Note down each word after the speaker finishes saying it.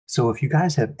So if you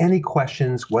guys have any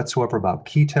questions whatsoever about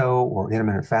keto or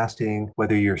intermittent fasting,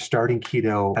 whether you're starting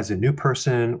keto as a new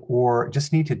person or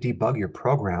just need to debug your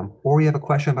program, or you have a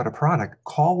question about a product,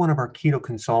 call one of our keto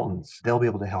consultants. They'll be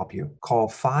able to help you. Call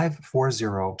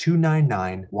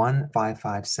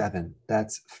 540-299-1557.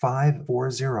 That's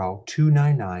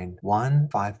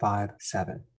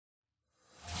 540-299-1557.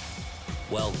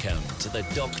 Welcome to the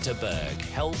Dr. Berg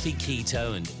Healthy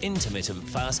Keto and Intermittent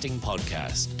Fasting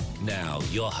Podcast. Now,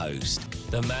 your host,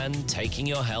 the man taking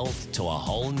your health to a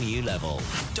whole new level,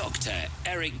 Dr.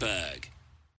 Eric Berg.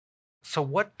 So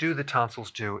what do the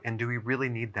tonsils do, and do we really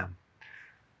need them?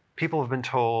 People have been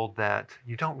told that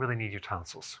you don't really need your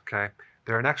tonsils, okay?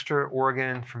 They're an extra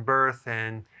organ from birth,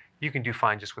 and you can do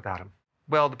fine just without them.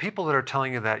 Well, the people that are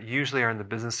telling you that usually are in the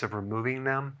business of removing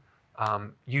them.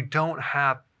 You don't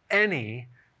have any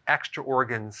extra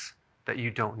organs that you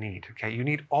don't need, okay? You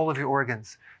need all of your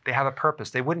organs. They have a purpose.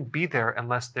 They wouldn't be there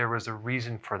unless there was a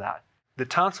reason for that. The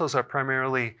tonsils are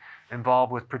primarily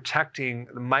involved with protecting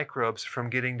the microbes from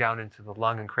getting down into the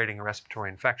lung and creating a respiratory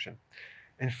infection.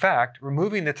 In fact,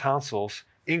 removing the tonsils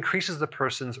increases the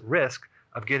person's risk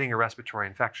of getting a respiratory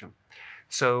infection.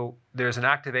 So there's an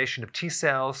activation of T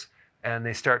cells, and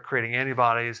they start creating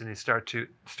antibodies, and they start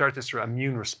this sort of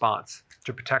immune response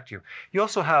to protect you. You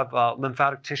also have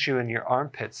lymphatic tissue in your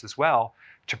armpits as well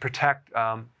to protect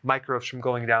microbes from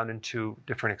going down into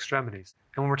different extremities.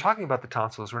 And when we're talking about the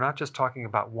tonsils, we're not just talking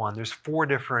about one. There's 4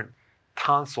 different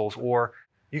tonsils, or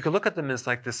you could look at them as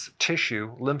like this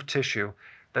tissue, lymph tissue,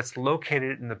 that's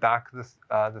located in the back of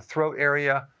the throat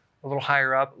area, a little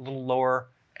higher up, a little lower,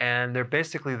 and they're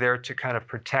basically there to kind of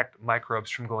protect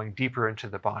microbes from going deeper into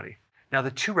the body. Now, the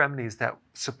 2 remedies that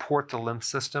support the lymph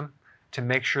system to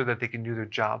make sure that they can do their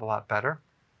job a lot better,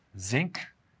 zinc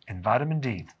and vitamin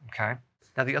D, okay?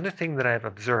 Now, the other thing that I've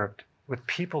observed with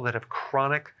people that have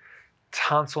chronic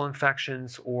tonsil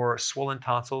infections or swollen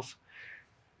tonsils,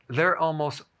 they're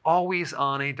almost always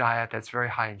on a diet that's very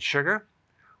high in sugar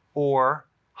or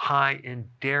high in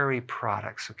dairy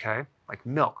products, okay, like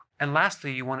milk. And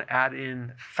lastly, you want to add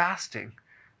in fasting.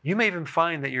 You may even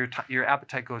find that your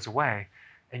appetite goes away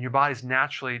and your body's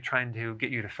naturally trying to get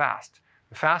you to fast.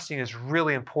 The fasting is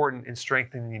really important in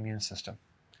strengthening the immune system.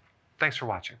 Thanks for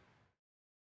watching.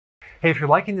 Hey, if you're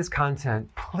liking this content,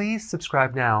 please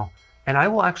subscribe now, and I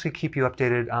will actually keep you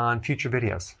updated on future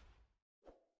videos.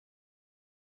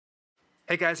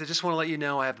 Hey guys, I just want to let you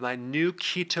know I have my new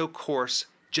keto course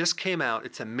just came out.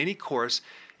 It's a mini course.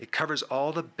 It covers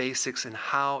all the basics and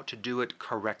how to do it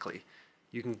correctly.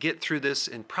 You can get through this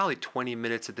in probably 20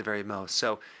 minutes at the very most.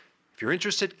 So if you're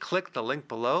interested, click the link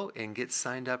below and get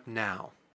signed up now.